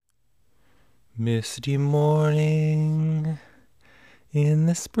Misty morning in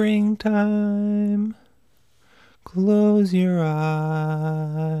the springtime. Close your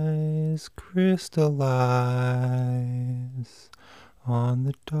eyes, crystallize on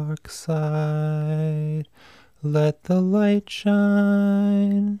the dark side. Let the light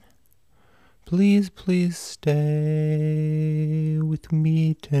shine. Please, please stay with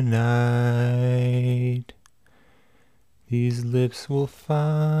me tonight. These lips will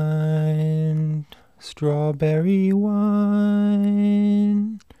find strawberry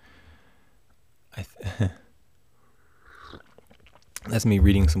wine. That's me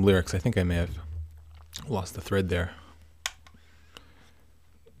reading some lyrics. I think I may have lost the thread there.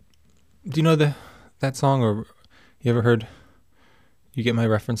 Do you know that song, or you ever heard? You get my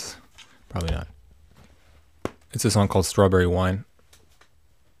reference? Probably not. It's a song called Strawberry Wine.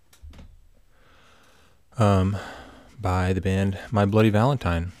 By the band My Bloody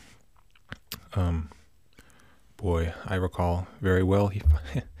Valentine. Boy, I recall very well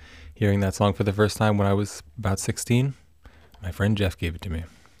hearing that song for the first time when I was about 16. My friend Jeff gave it to me.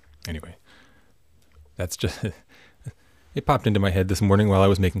 Anyway, that's just... It popped into my head this morning while I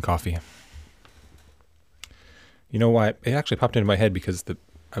was making coffee. You know why? It actually popped into my head because the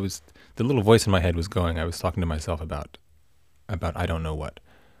little voice in my head was going. I was talking to myself about I don't know what.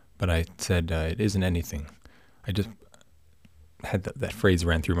 But I said, it isn't anything. I just had that phrase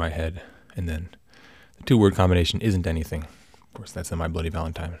ran through my head, and then the two-word combination isn't anything. Of course, that's in My Bloody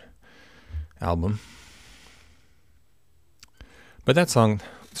Valentine album. But that song,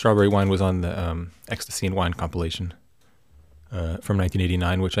 Strawberry Wine, was on the Ecstasy and Wine compilation from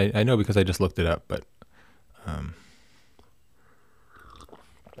 1989, which I know because I just looked it up, but it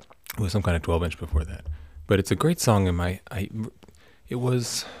was some kind of 12-inch before that. But it's a great song, and I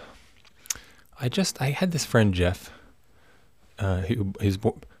had this friend, Jeff, he's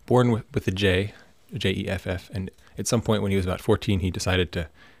born with a J, Jeff, and at some point when he was about 14, he decided to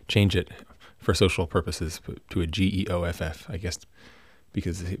change it for social purposes to a Geoff, I guess,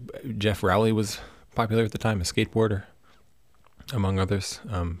 because Jeff Rowley was popular at the time, a skateboarder, among others,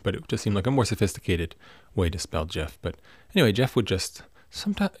 but it just seemed like a more sophisticated way to spell Jeff. But anyway, Jeff would just,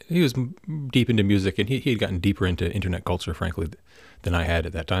 sometimes, he was deep into music, and he had gotten deeper into internet culture, frankly, than I had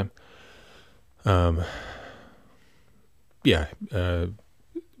at that time.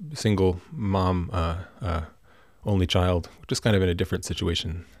 Single mom, only child, just kind of in a different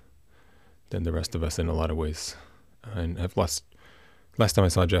situation than the rest of us in a lot of ways. And last time I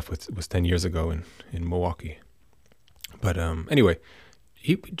saw Jeff was 10 years ago in Milwaukee. But anyway,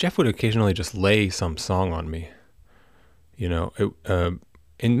 Jeff would occasionally just lay some song on me. You know,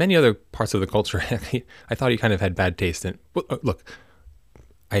 in many other parts of the culture, I thought he kind of had bad taste. And look,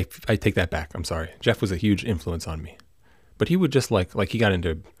 I take that back. I'm sorry. Jeff was a huge influence on me. But he would just like he got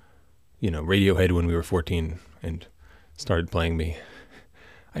into, Radiohead when we were 14 and started playing me.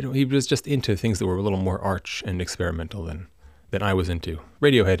 He was just into things that were a little more arch and experimental than I was into.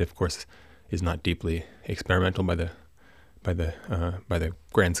 Radiohead, of course, is not deeply experimental by the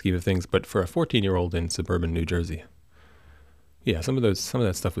grand scheme of things, but for a 14-year-old in suburban New Jersey, yeah, some of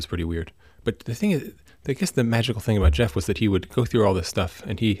that stuff was pretty weird. But the thing is, I guess the magical thing about Jeff was that he would go through all this stuff,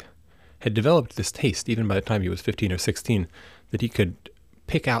 and he had developed this taste, even by the time he was 15 or 16, that he could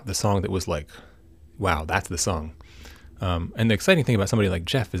pick out the song that was like, wow, that's the song. And the exciting thing about somebody like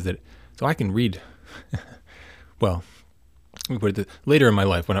Jeff is that, so I can read, well, later in my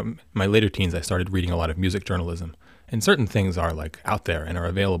life, my later teens, I started reading a lot of music journalism, and certain things are like out there and are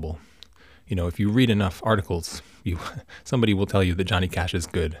available. If you read enough articles, somebody will tell you that Johnny Cash is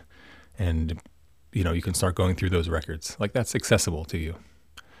good, and you can start going through those records. Like, that's accessible to you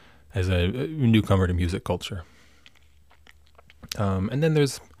as a newcomer to music culture. And then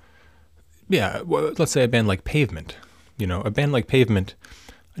there's, let's say a band like Pavement. A band like Pavement,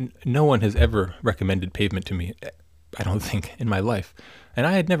 no one has ever recommended Pavement to me, I don't think, in my life. And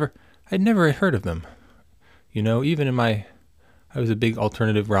I'd never heard of them. Even I was a big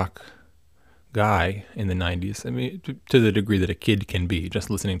alternative rock guy in the 90s. I mean, to the degree that a kid can be, just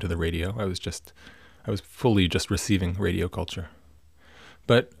listening to the radio. I was fully just receiving radio culture.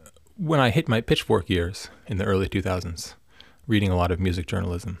 But when I hit my Pitchfork years in the early 2000s, reading a lot of music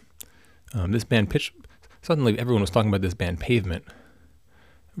journalism, this band suddenly everyone was talking about this band Pavement.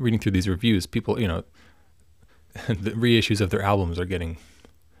 Reading through these reviews, people, the reissues of their albums are getting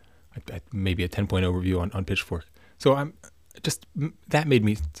maybe a 10.0 review on Pitchfork. So that made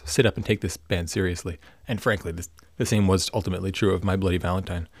me sit up and take this band seriously. And frankly, the same was ultimately true of My Bloody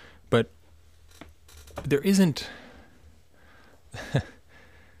Valentine. But there isn't,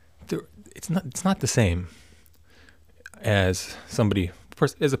 it's not the same as somebody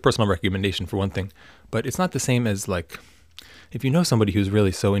course, is a personal recommendation for one thing, but it's not the same as like if you know somebody who's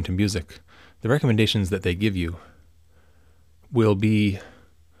really so into music, the recommendations that they give you will be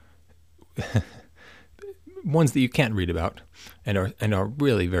ones that you can't read about and are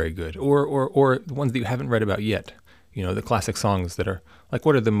really very good, or the ones that you haven't read about yet. You know, the classic songs that are like,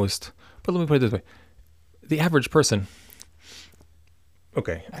 what are the most? But let me put it this way: the average person.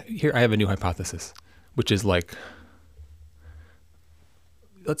 Okay, here I have a new hypothesis, which is like,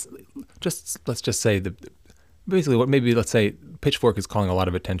 let's just say that basically what maybe let's say Pitchfork is calling a lot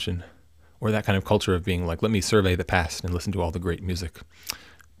of attention, or that kind of culture of being like, let me survey the past and listen to all the great music.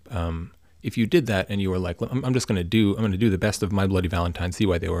 If you did that and you were like, I'm going to do the best of My Bloody Valentine, see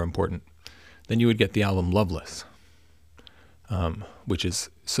why they were important, then you would get the album Loveless, which is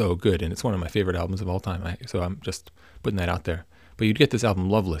so good, and it's one of my favorite albums of all time. So I'm just putting that out there. But you'd get this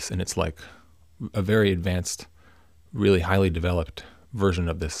album Loveless, and it's like a very advanced, really highly developed version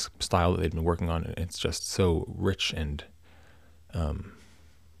of this style that they've been working on. It's just so rich and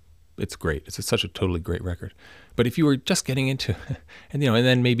it's great. It's such a totally great record. But if you were just getting into, and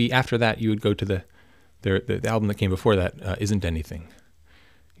then maybe after that you would go to the album that came before that, Isn't Anything,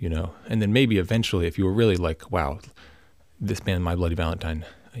 and then maybe eventually if you were really like, wow, this band My Bloody Valentine,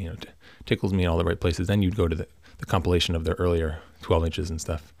 tickles me in all the right places, then you'd go to the compilation of their earlier 12 inches and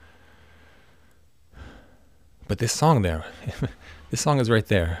stuff. But this song there, this song is right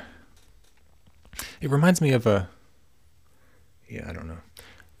there. It reminds me of I don't know.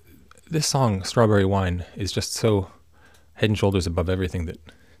 This song, Strawberry Wine, is just so head and shoulders above everything that,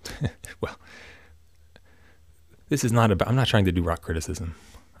 well, this is not about, I'm not trying to do rock criticism.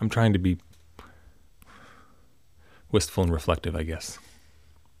 I'm trying to be wistful and reflective, I guess.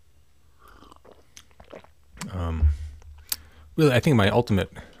 Really, I think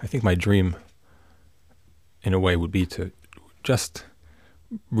my dream, in a way, would be to just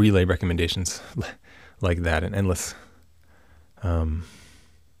relay recommendations like that and endless.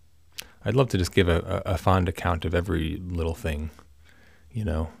 I'd love to just give a fond account of every little thing,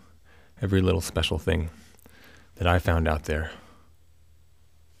 every little special thing that I found out there.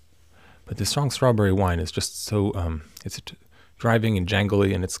 But this song Strawberry Wine is just so, it's driving and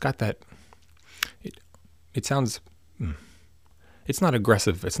jangly, and it's got that, it sounds, it's not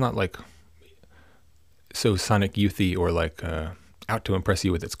aggressive. It's not like so sonic youthy or like out to impress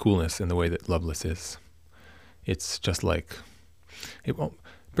you with its coolness in the way that Loveless is. It's just like, it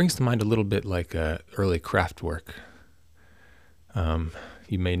brings to mind a little bit like early Kraftwerk.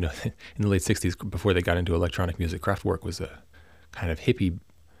 You may know that in the late 60s, before they got into electronic music, Kraftwerk was a kind of hippie.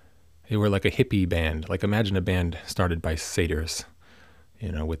 They were like a hippie band. Like imagine a band started by satyrs,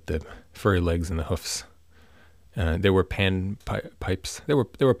 with the furry legs and the hoofs. There were pipes. There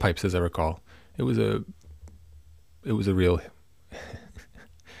were pipes, as I recall. It was a real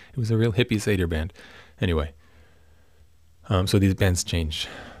hippie satyr band. Anyway, so these bands changed.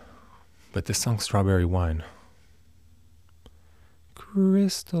 But this song, Strawberry Wine,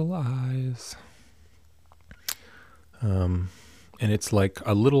 crystal eyes, and it's like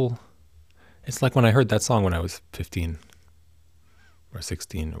it's like when I heard that song when I was 15 or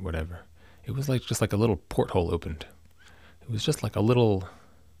 16 or whatever. It was like just like a little porthole opened. It was just like a little,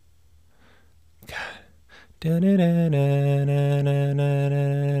 God. And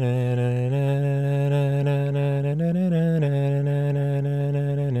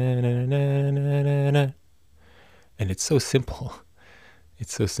it's so simple.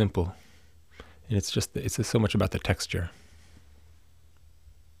 It's so simple. And it's just so much about the texture.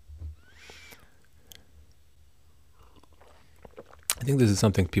 I think this is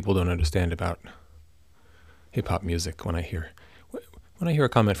something people don't understand about hip-hop music when I hear a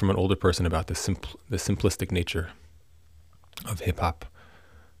comment from an older person about the simplistic nature of hip-hop.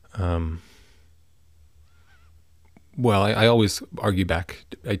 Well, I always argue back.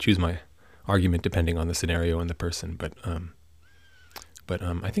 I choose my argument depending on the scenario and the person, but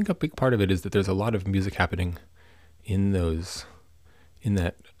I think a big part of it is that there's a lot of music happening in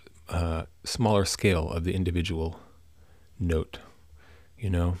that smaller scale of the individual note.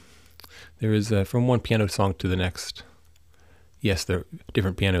 There is from one piano song to the next. Yes,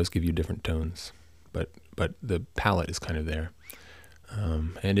 different pianos give you different tones, but the palette is kind of there.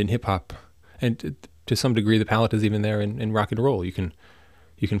 And in hip hop, and to some degree, the palette is even there in rock and roll. You can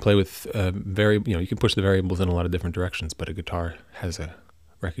play with you can push the variables in a lot of different directions, but a guitar has a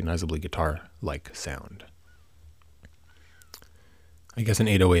recognizably guitar-like sound. I guess an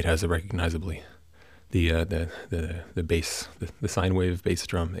 808 has a recognizably the bass, the sine wave bass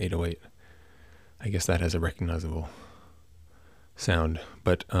drum 808. I guess that has a recognizable sound,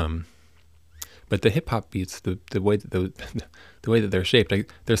 but But the hip hop beats, the way that the way that they're shaped,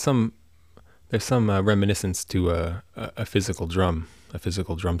 there's some reminiscence to a physical drum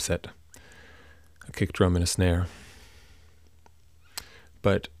set, a kick drum and a snare.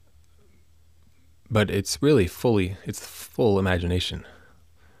 But it's really it's full imagination,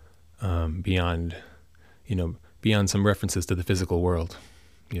 beyond some references to the physical world.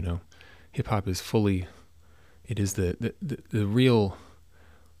 Hip hop is fully, it is the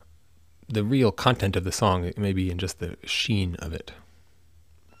real content of the song. It may be in just the sheen of it.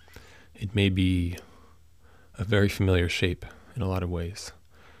 It may be a very familiar shape in a lot of ways,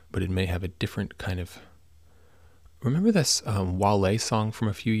 but it may have a different kind of. Remember this Wale song from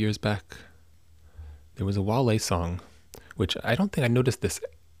a few years back? There was a Wale song, which I don't think I noticed this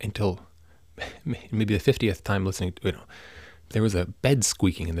until maybe the 50th time listening to it. There was a bed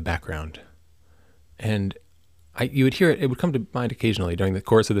squeaking in the background, and you would hear it. It would come to mind occasionally during the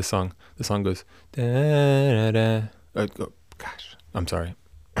chorus of this song. The song goes da da da. Gosh, I'm sorry.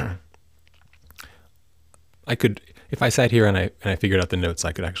 I could, if I sat here and I figured out the notes,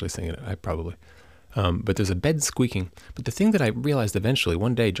 I could actually sing it. I probably. But there's a bed squeaking. But the thing that I realized eventually,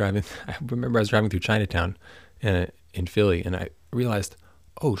 one day I remember I was driving through Chinatown in Philly, and I realized,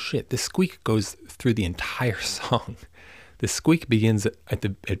 oh shit, this squeak goes through the entire song. The squeak begins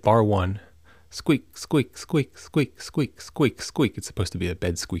at bar 1. Squeak, squeak, squeak, squeak, squeak, squeak, squeak. It's supposed to be a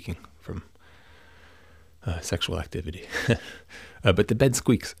bed squeaking from sexual activity. But the bed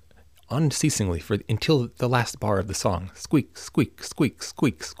squeaks unceasingly until the last bar of the song. Squeak, squeak, squeak,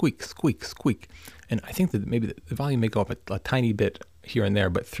 squeak, squeak, squeak, squeak. And I think that maybe the volume may go up a tiny bit here and there,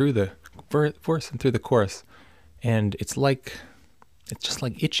 but through the verse and through the chorus, and it's just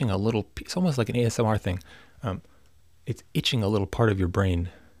like itching a little. It's almost like an ASMR thing. It's itching a little part of your brain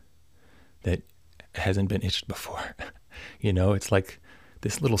that hasn't been itched before. It's like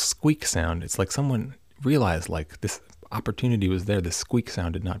this little squeak sound. It's like someone realized like this opportunity was there. The squeak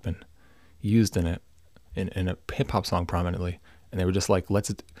sound had not been used in a hip hop song prominently, and they were just like,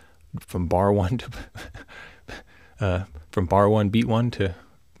 let's from bar 1 to from bar 1 beat 1 to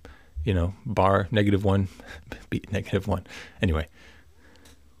bar -1 beat -1. Anyway,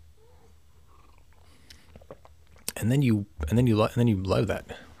 and then you love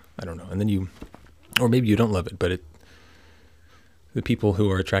that. I don't know, and then or maybe you don't love it, but the people who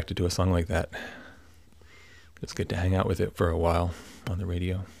are attracted to a song like that just get to hang out with it for a while on the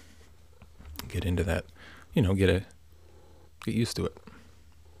radio. Get into that, get used to it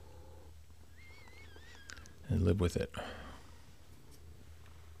and live with it.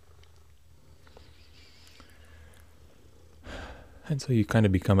 And so you kind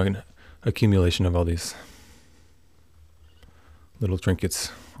of become an accumulation of all these little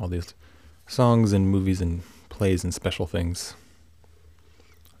trinkets, all these songs and movies and plays and special things.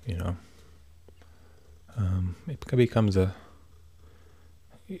 It becomes this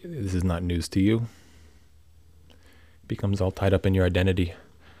is not news to you. It becomes all tied up in your identity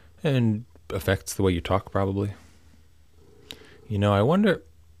and affects the way you talk, probably. I wonder,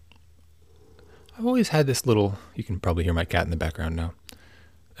 I've always had this little, you can probably hear my cat in the background now.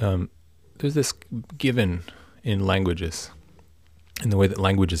 There's this given in languages, in the way that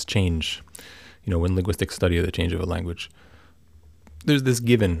languages change. When linguistics study the change of a language, there's this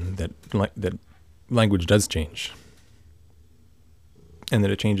given that language does change, and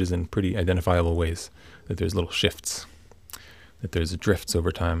that it changes in pretty identifiable ways, that there's little shifts, that there's drifts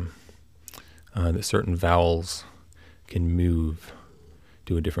over time, that certain vowels can move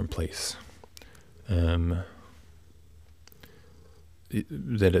to a different place, that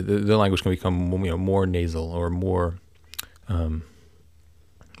the language can become more nasal or more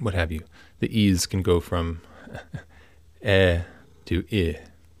what have you. The E's can go from to I,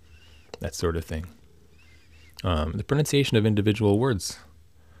 that sort of thing. The pronunciation of individual words,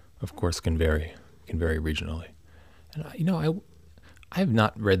 of course, can vary regionally. And I have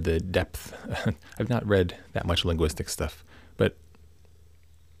not read the depth. I've not read that much linguistic stuff, but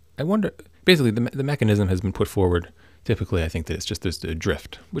I wonder. Basically, the mechanism has been put forward. Typically, I think that it's just there's a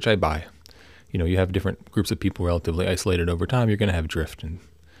drift, which I buy. You have different groups of people relatively isolated over time. You're going to have drift and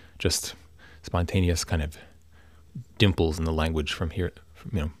just spontaneous kind of dimples in the language from here,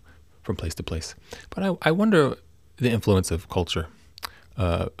 from place to place. But I wonder the influence of culture,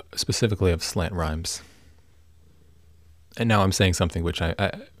 specifically of slant rhymes. And now I'm saying something which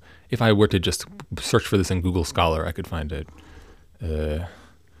if I were to just search for this in Google Scholar, I could find a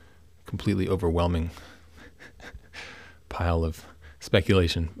completely overwhelming pile of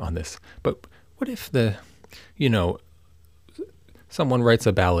speculation on this. But what if someone writes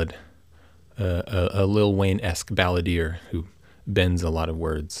a ballad, a Lil Wayne-esque balladeer who bends a lot of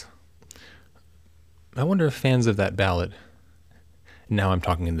words, I wonder if fans of that ballad, now I'm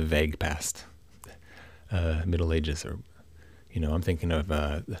talking in the vague past, Middle Ages, or, I'm thinking of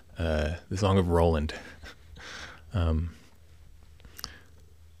the Song of Roland. What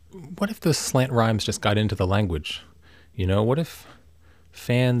if the slant rhymes just got into the language? What if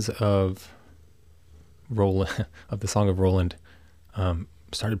fans of Roland, of the Song of Roland,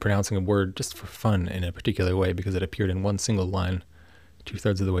 started pronouncing a word just for fun in a particular way because it appeared in one single line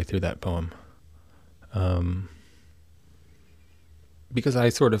 2/3 of the way through that poem? Because I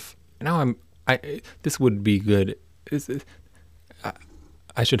sort of, now this would be good.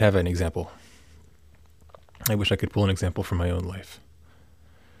 I should have an example. I wish I could pull an example from my own life.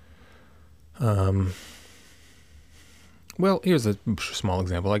 Well, here's a small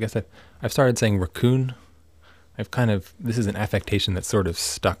example. I guess I've started saying raccoon. This is an affectation that's sort of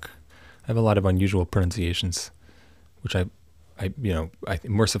stuck. I have a lot of unusual pronunciations, which I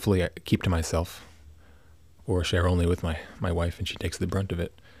mercifully keep to myself, or share only with my wife, and she takes the brunt of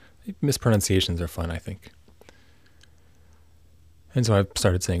it. Mispronunciations are fun, I think. And so I've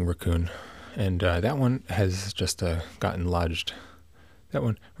started saying raccoon, and that one has just gotten lodged. That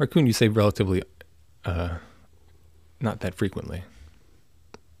one, raccoon, you say relatively, not that frequently.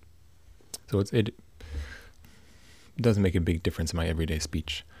 So it doesn't make a big difference in my everyday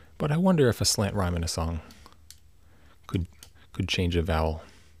speech. But I wonder if a slant rhyme in a song could change a vowel,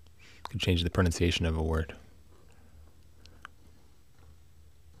 could change the pronunciation of a word.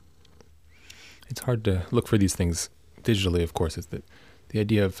 It's hard to look for these things digitally, of course. It's the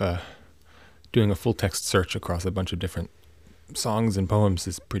idea of doing a full text search across a bunch of different songs and poems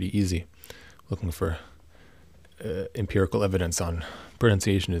is pretty easy. Looking for empirical evidence on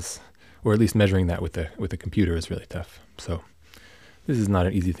pronunciation is, or at least measuring that with the computer, is really tough. So this is not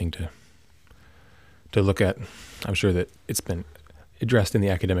an easy thing to look at. I'm sure that it's been addressed in the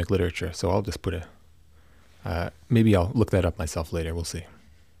academic literature, so I'll just put maybe I'll look that up myself later. We'll see.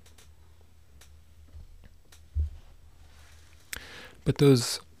 But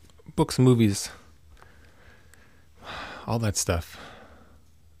those books, movies, all that stuff,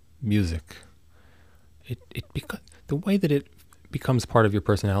 music, the way that it becomes part of your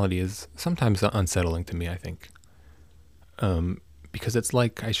personality is sometimes unsettling to me, I think. Because it's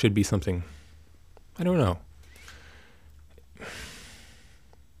like I should be something, I don't know.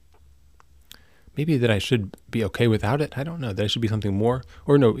 Maybe that I should be okay without it. I don't know, that I should be something more.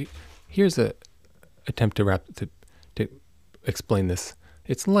 Or no, here's a attempt to explain this.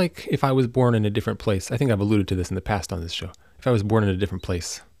 It's like if I was born in a different place. I think I've alluded to this in the past on this show. If I was born in a different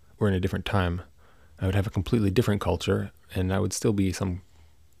place or in a different time, I would have a completely different culture, and I would still be some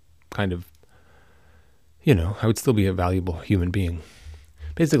kind of, I would still be a valuable human being.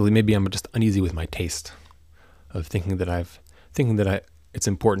 Basically, maybe I'm just uneasy with my taste of thinking that it's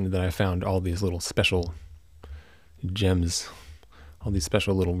important that I found all these little special gems, all these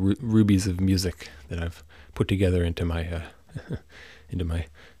special little rubies of music that I've put together into my into my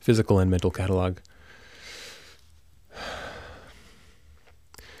physical and mental catalog.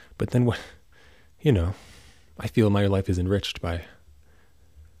 But then I feel my life is enriched by,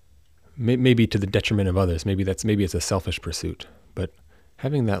 maybe to the detriment of others. Maybe it's a selfish pursuit. But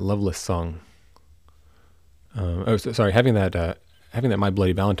having that Loveless song, having that My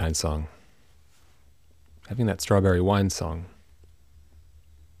Bloody Valentine song, having that Strawberry Wine song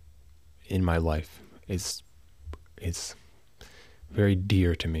in my life is very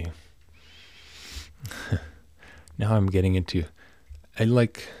dear to me. Now I'm getting into, I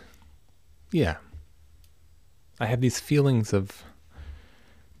have these feelings of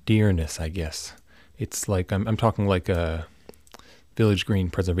dearness, I guess. It's like, I'm talking like a Village Green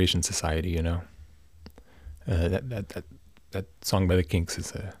Preservation Society, that song by the Kinks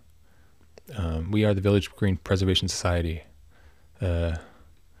is we are the Village Green Preservation Society.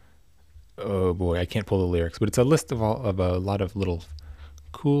 Oh boy, I can't pull the lyrics, but it's a list of a lot of little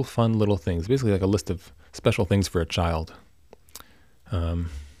cool, fun little things. Basically like a list of special things for a child.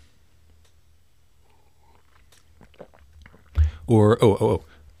 Or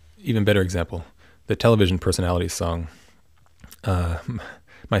even better example, the Television Personalities song,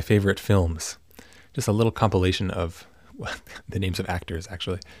 My Favorite Films. Just a little compilation of the names of actors,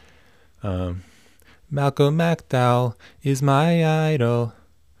 actually. Malcolm McDowell is my idol.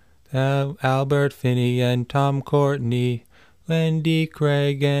 Albert Finney and Tom Courtenay, Wendy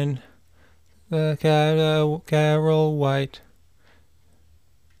Craig and Carol White,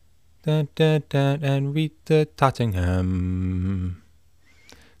 and Rita Tottingham.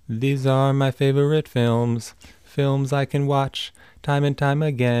 These are my favorite films I can watch time and time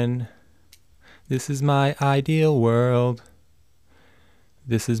again. This is my ideal world.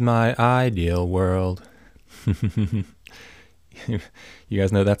 This is my ideal world. You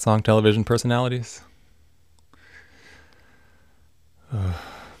guys know that song, Television Personalities?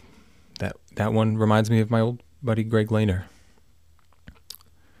 That one reminds me of my old buddy Greg Lehner,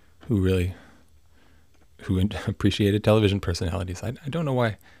 who appreciated Television Personalities. I don't know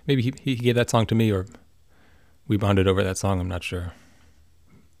why. Maybe he gave that song to me, or we bonded over that song. I'm not sure.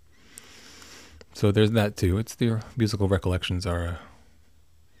 So there's that too. It's their musical recollections are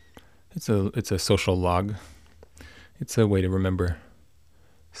it's a social log. It's a way to remember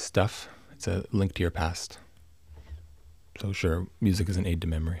stuff. It's a link to your past. So sure, music is an aid to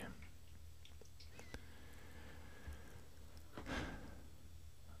memory.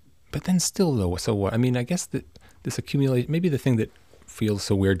 But then still though, so what? I mean, I guess that this accumulation, maybe the thing that feels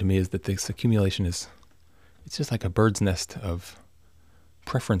so weird to me is that this accumulation it's just like a bird's nest of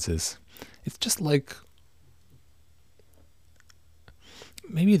preferences. It's just like,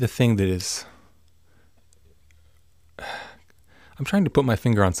 maybe the thing that is, I'm trying to put my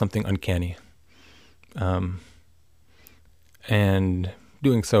finger on something uncanny, and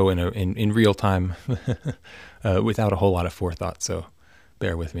doing so in real time, without a whole lot of forethought. So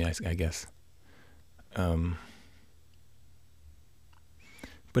bear with me, I guess. But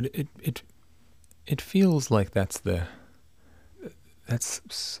it feels like that's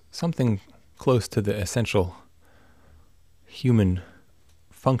something close to the essential human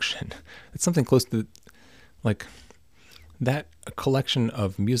function. It's something close to, like, that a collection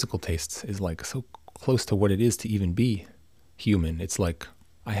of musical tastes is like so close to what it is to even be human. It's like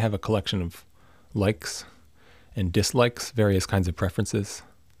I have a collection of likes and dislikes, various kinds of preferences.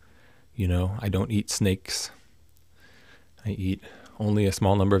 You know, I don't eat snakes. I eat only a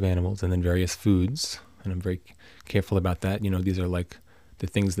small number of animals and then various foods, and I'm very careful about that. You know, these are like the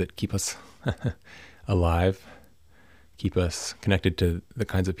things that keep us alive, keep us connected to the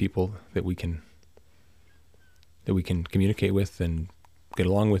kinds of people that we can communicate with and get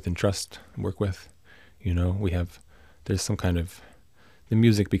along with and trust and work with. You know, there's some kind of, the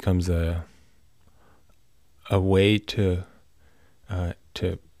music becomes a way to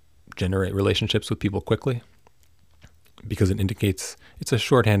generate relationships with people quickly, because it indicates, it's a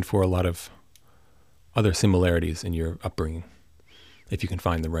shorthand for a lot of other similarities in your upbringing, if you can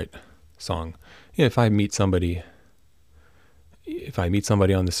find the right song. Yeah, if I meet somebody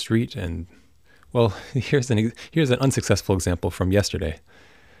on the street, and, well, here's an unsuccessful example from yesterday.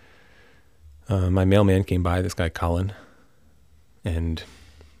 My mailman came by, this guy Colin, and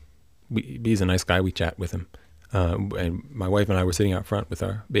he's a nice guy. We chat with him. And my wife and I were sitting out front with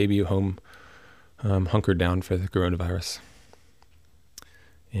our baby home, hunkered down for the coronavirus.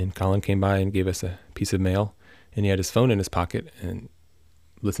 And Colin came by and gave us a piece of mail, and he had his phone in his pocket and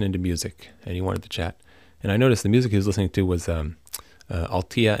listening to music, and he wanted to chat. And I noticed the music he was listening to was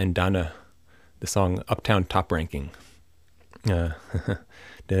Altia and Dana, the song Uptown Top Ranking.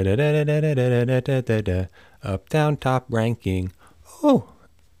 Uptown Top Ranking. Oh.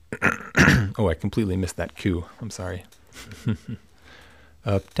 Oh, I completely missed that cue. I'm sorry.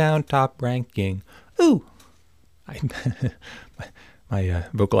 Uptown Top Ranking. Ooh. My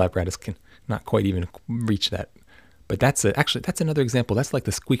vocal apparatus can not quite even reach that. But that's another example. That's like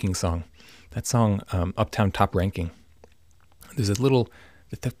the squeaking song. That song, Uptown Top Ranking. There's this little,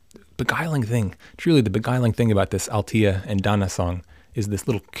 the beguiling thing. Truly, the beguiling thing about this Altia and Dana song is this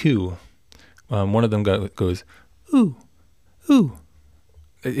little cue. One of them goes, ooh, ooh.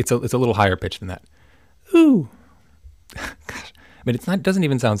 It's a little higher pitch than that. Ooh. Gosh. I mean, it doesn't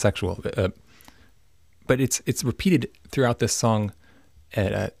even sound sexual, but it's repeated throughout this song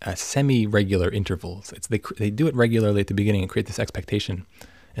at a semi-regular intervals. They do it regularly at the beginning and create this expectation,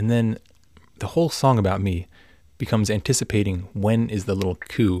 and then the whole song about me becomes anticipating when is the little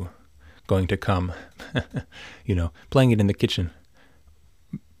cue going to come. You know, playing it in the kitchen,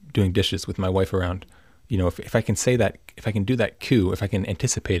 doing dishes with my wife around. You know, if I can say that, if I can do that cue, if I can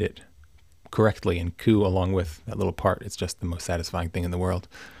anticipate it correctly and cue along with that little part, it's just the most satisfying thing in the world.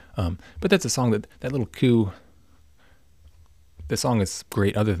 But that's a song that little cue, the song is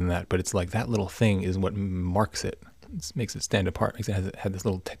great other than that, but it's like that little thing is what marks it. It makes it stand apart. Makes it have this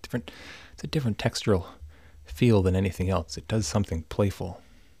little it's a different textural feel than anything else. It does something playful.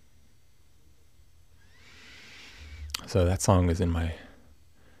 So that song is in my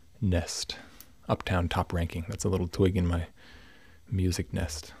nest. Uptown Top Ranking. That's a little twig in my music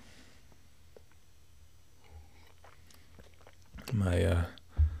nest. My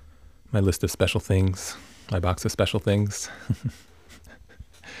list of special things. My box of special things.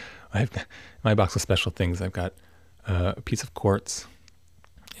 My box of special things. I've got a piece of quartz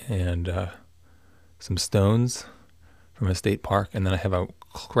and some stones from a state park, and then I have a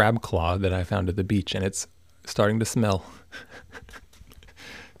crab claw that I found at the beach, and it's starting to smell.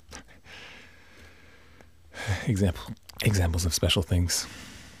 Examples of special things.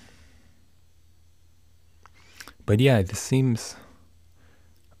 But yeah, this seems,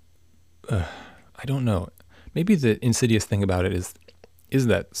 I don't know. Maybe the insidious thing about it is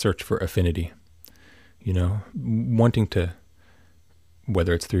that search for affinity, wanting to,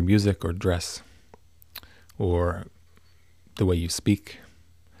 whether it's through music or dress or the way you speak,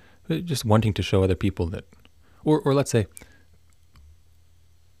 just wanting to show other people that, or let's say,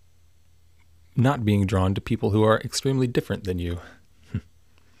 not being drawn to people who are extremely different than you,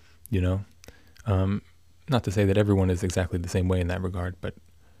 not to say that everyone is exactly the same way in that regard, but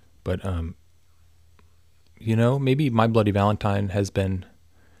maybe My Bloody Valentine has been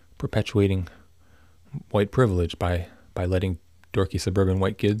perpetuating white privilege by letting dorky suburban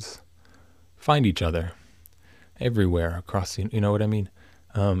white kids find each other everywhere across, you know what I mean?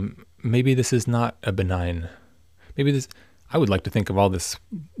 Maybe this is not a benign, I would like to think of all this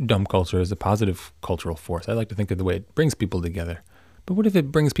dumb culture as a positive cultural force. I like to think of the way it brings people together. But what if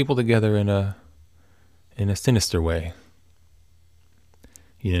it brings people together in a sinister way?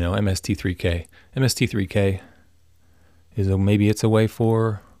 MST3K. MST3K is maybe it's a way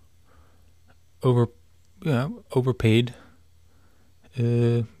for overpaid,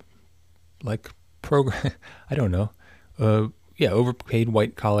 program. I don't know. Overpaid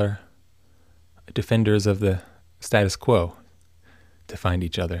white collar defenders of the status quo to find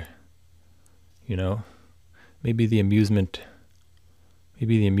each other. Maybe the amusement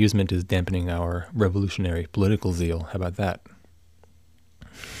is dampening our revolutionary political zeal. How about that?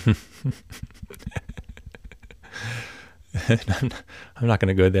 I'm not going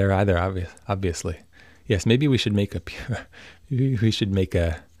to go there either. Obviously, yes. Maybe we should make an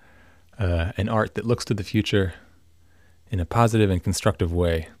art that looks to the future in a positive and constructive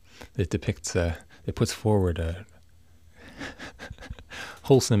way, that depicts, that puts forward a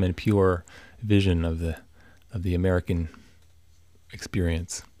wholesome and pure vision of the American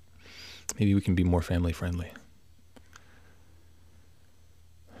experience. Maybe we can be more family friendly.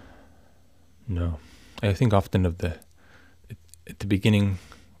 No, I think often of at the beginning,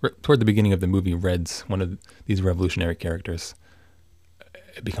 toward the beginning of the movie Reds, one of these revolutionary characters,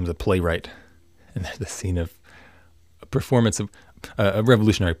 it becomes a playwright, and there's the scene of a performance of a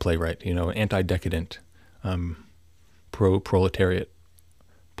revolutionary playwright, an anti-decadent, pro-proletariat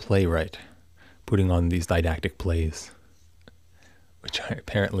playwright, putting on these didactic plays, which are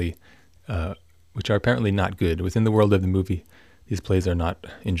apparently not good. Within the world of the movie, these plays are not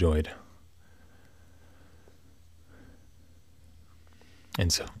enjoyed.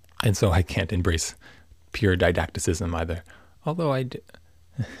 And so I can't embrace pure didacticism either. Although I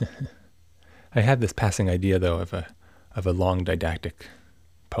have this passing idea, though, of a long didactic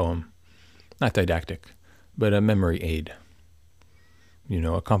poem. Not didactic, but a memory aid.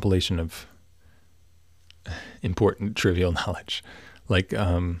 A compilation of important trivial knowledge. Like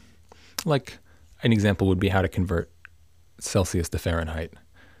an example would be how to convert Celsius to Fahrenheit.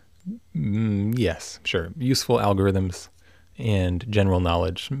 Yes, sure. Useful algorithms and general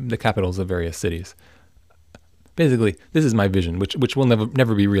knowledge, the capitals of various cities. Basically, this is my vision, which will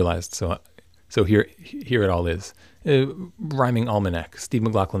never be realized. So here it all is. Rhyming almanac, Steve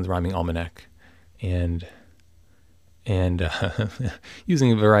McLaughlin's rhyming almanac, and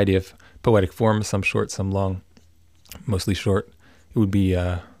using a variety of poetic forms, some short, some long, mostly short. It would be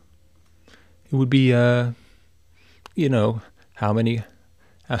how many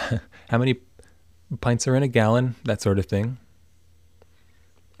pints are in a gallon, that sort of thing.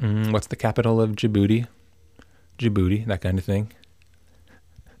 What's the capital of Djibouti? Djibouti, that kind of thing.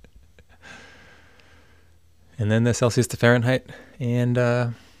 And then the Celsius to Fahrenheit, and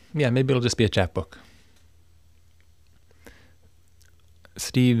maybe it'll just be a chapbook.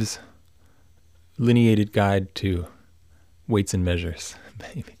 Steve's lineated guide to weights and measures.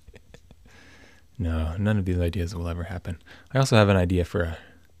 Maybe. No, none of these ideas will ever happen. I also have an idea for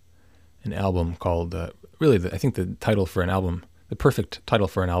an album called, I think the title for an album, the perfect title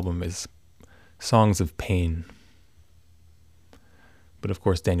for an album is Songs of Pain. But of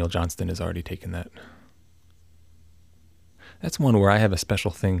course, Daniel Johnston has already taken that. That's one where I have a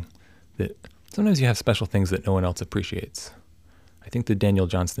special thing that, sometimes you have special things that no one else appreciates. I think the Daniel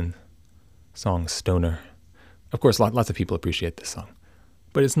Johnston song, Stoner, of course, lots of people appreciate this song,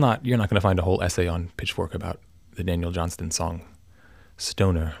 but you're not going to find a whole essay on Pitchfork about the Daniel Johnston song,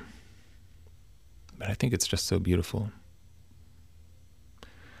 Stoner. But I think it's just so beautiful.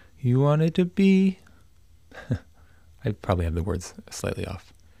 You wanted to be... I probably have the words slightly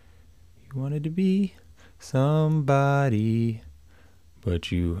off. You wanted to be somebody,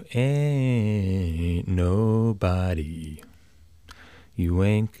 but you ain't nobody. You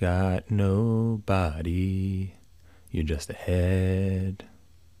ain't got nobody. You're just a head,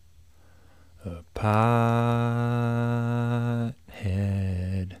 a pothead.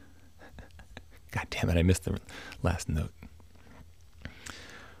 God damn it, I missed the last note.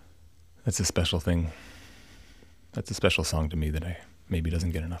 That's a special thing. That's a special song to me that I maybe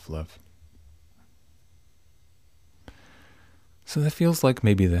doesn't get enough love. So that feels like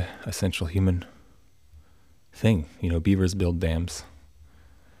maybe the essential human thing. You know, beavers build dams.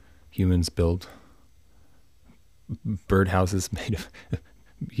 Humans build birdhouses made of...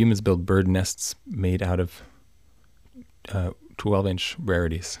 Humans build bird nests made out of 12-inch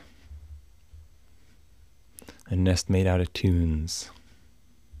rarities. A nest made out of tunes.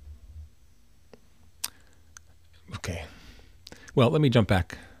 Okay. Well, let me jump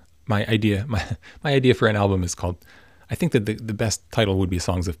back. My idea for an album is called... I think that the best title would be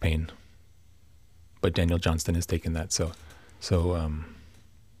Songs of Pain. But Daniel Johnston has taken that. So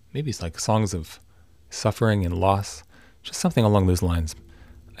maybe it's like Songs of Suffering and Loss. Just something along those lines.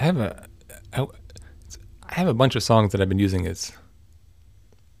 I have a bunch of songs that I've been using as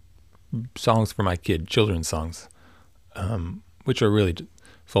songs for my kid, children's songs, which are really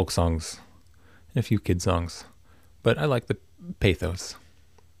folk songs and a few kid songs. But I like the pathos.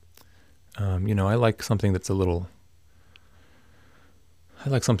 I like something that's I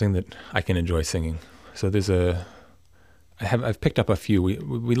like something that I can enjoy singing. So I've picked up a few.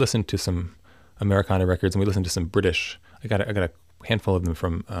 We listened to some Americana records and we listened to some British. I got a handful of them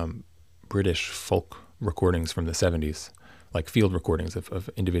from British folk recordings from the 70s, like field recordings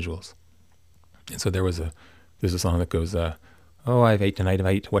of individuals. And so there's a song that goes, oh, I've ate tonight, I've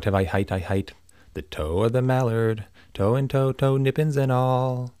ate, what have I height, the toe of the mallard, toe and toe, nippins and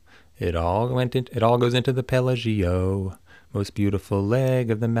all. It all goes into the Pelagio, most beautiful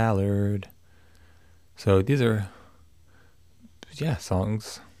leg of the mallard. So these are,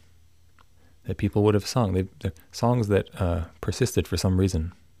 songs that people would have sung. They're songs that persisted for some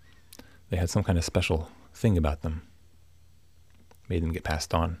reason. They had some kind of special thing about them. Made them get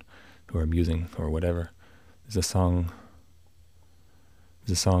passed on, or amusing, or whatever. There's a song,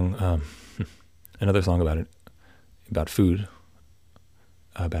 another song about food,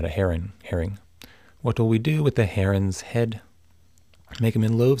 about a herring. What'll we do with the heron's head? Make 'em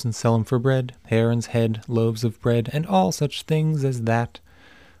in loaves and sell 'em for bread. Heron's head, loaves of bread, and all such things as that.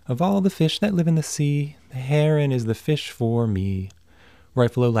 Of all the fish that live in the sea, the heron is the fish for me.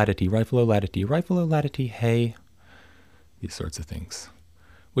 Rifle o' latity, hey. These sorts of things.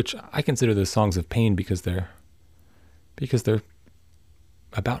 Which I consider those songs of pain because they're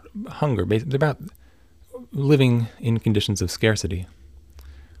about hunger. They're about living in conditions of scarcity.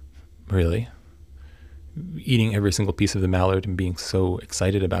 Really. Eating every single piece of the mallard and being so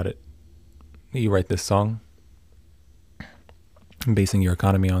excited about it. You write this song, basing your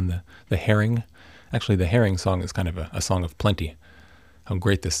economy on the herring. Actually, the herring song is kind of a song of plenty. How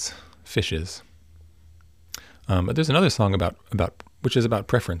great this fish is. But there's another song which is about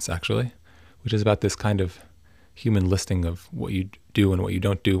preference, actually, which is about this kind of human listing of what you do and what you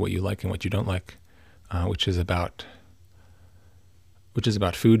don't do, what you like and what you don't like, which is about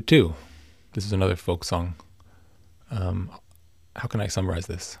food too. This is another folk song. How can I summarize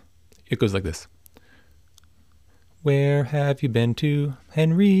this? It goes like this. Where have you been to,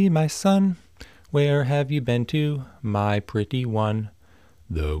 Henry, my son? Where have you been to, my pretty one?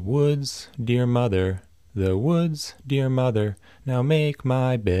 The woods, dear mother, the woods, dear mother. Now make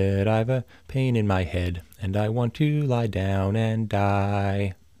my bed, I've a pain in my head, and I want to lie down and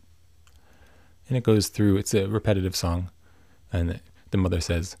die. And it goes through, it's a repetitive song. And the mother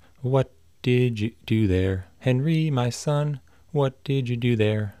says, what did you do there, Henry, my son? What did you do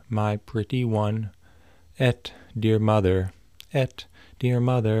there, my pretty one? Dear mother, dear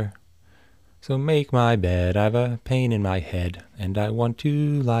mother. So make my bed, I've a pain in my head, and I want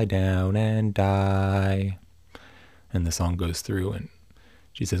to lie down and die. And the song goes through, and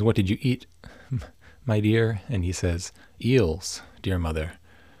she says, what did you eat, my dear? And he says, eels, dear mother.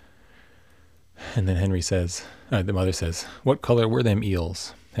 And then the mother says, what color were them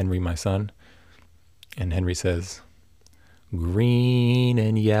eels, Henry, my son? And Henry says, green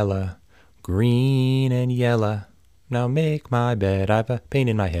and yellow, green and yellow. Now make my bed, I've a pain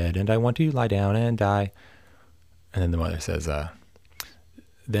in my head, and I want to lie down and die. And then the mother says,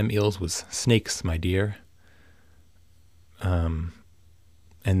 them eels was snakes, my dear. And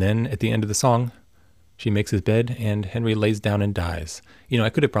then at the end of the song, she makes his bed, and Henry lays down and dies. I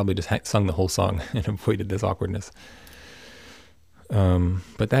could have probably just sung the whole song and avoided this awkwardness.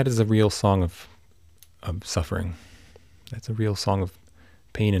 But that is a real song of suffering. That's a real song of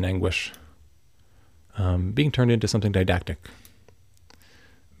pain and anguish, being turned into something didactic.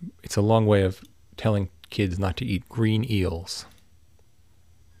 It's a long way of telling kids not to eat green eels,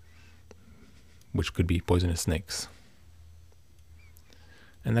 which could be poisonous snakes.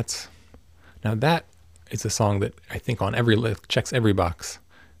 And that is a song that I think on every list checks every box.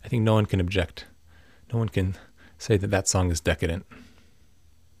 I think no one can object. No one can say that song is decadent.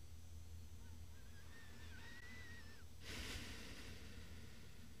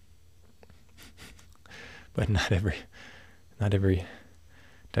 But not every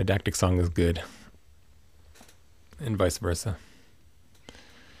didactic song is good, and vice versa.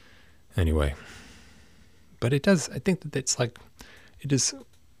 Anyway, but it does. I think that it is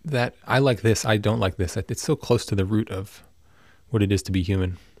that I like this, I don't like this. It's so close to the root of what it is to be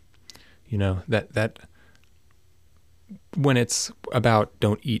human. You know, that when it's about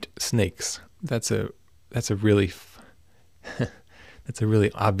don't eat snakes, that's a really that's a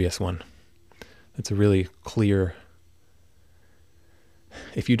really obvious one. It's a really clear.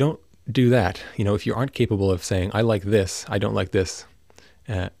 If you don't do that, if you aren't capable of saying, I like this, I don't like this,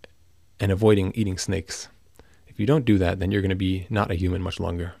 and avoiding eating snakes, if you don't do that, then you're going to be not a human much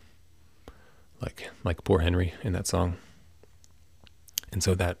longer. Like poor Henry in that song. And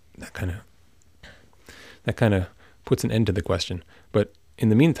so that kind of puts an end to the question. But in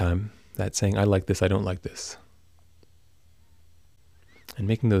the meantime, that saying, I like this, I don't like this, and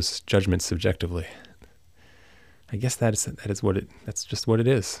making those judgments subjectively, I guess that's just what it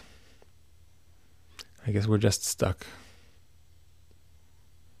is. I guess we're just stuck.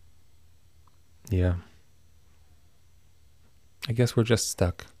 Yeah. I guess we're just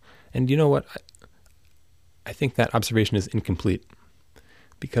stuck. And you know what? I think that observation is incomplete,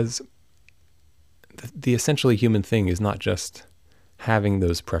 because the essentially human thing is not just having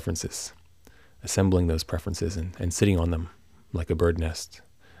those preferences, assembling those preferences and sitting on them like a bird nest.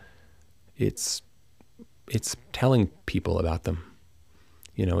 It's telling people about them.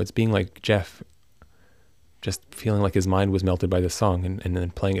 It's being like Jeff, just feeling like his mind was melted by this song and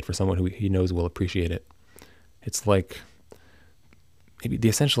then playing it for someone who he knows will appreciate it. It's like maybe the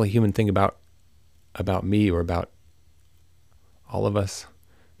essentially human thing about me or about all of us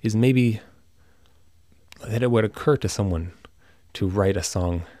is maybe that it would occur to someone to write a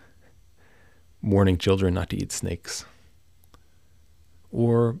song warning children not to eat snakes.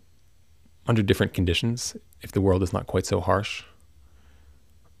 Or under different conditions, if the world is not quite so harsh,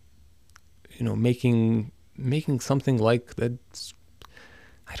 making something like that.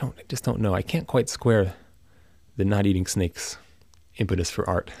 I just don't know. I can't quite square the not eating snakes impetus for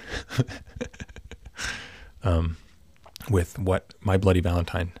art with what My Bloody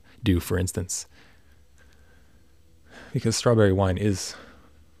Valentine do, for instance. Because Strawberry Wine is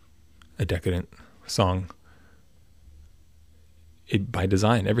a decadent song. By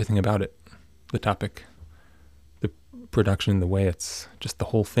design, everything about it, the topic, the production, the way it's just the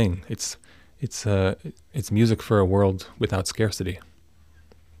whole thing. It's music for a world without scarcity.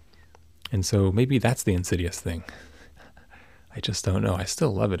 And so maybe that's the insidious thing. I just don't know. I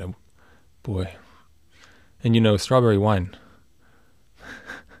still love it. Boy. And Strawberry Wine,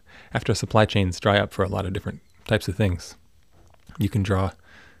 after supply chains dry up for a lot of different types of things, you can grow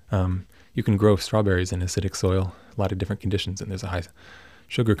strawberries in acidic soil, a lot of different conditions, and there's a high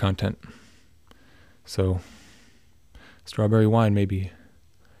sugar content. So Strawberry Wine may be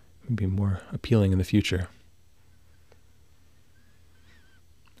more appealing in the future.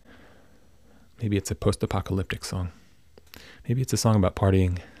 Maybe it's a post-apocalyptic song. Maybe it's a song about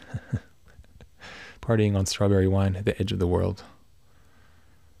partying. Partying on strawberry wine at the edge of the world.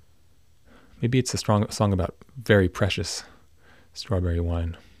 Maybe it's a strong song about very precious strawberry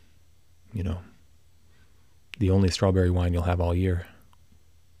wine. The only strawberry wine you'll have all year.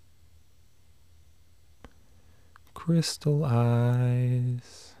 Crystal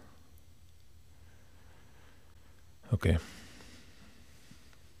eyes. Okay.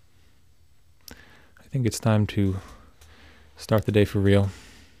 I think it's time to start the day for real.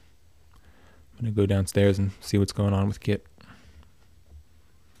 I'm going to go downstairs and see what's going on with Kit.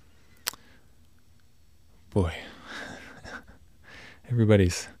 Boy.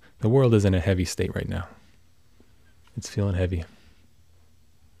 The world is in a heavy state right now. It's feeling heavy.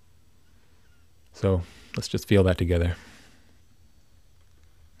 So let's just feel that together.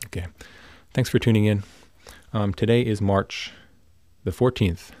 Okay. Thanks for tuning in. Today is March the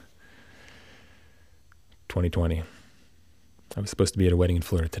 14th, 2020. I was supposed to be at a wedding in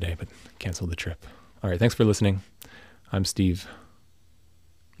Florida today, but canceled the trip. All right. Thanks for listening. I'm Steve.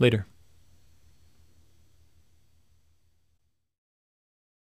 Later.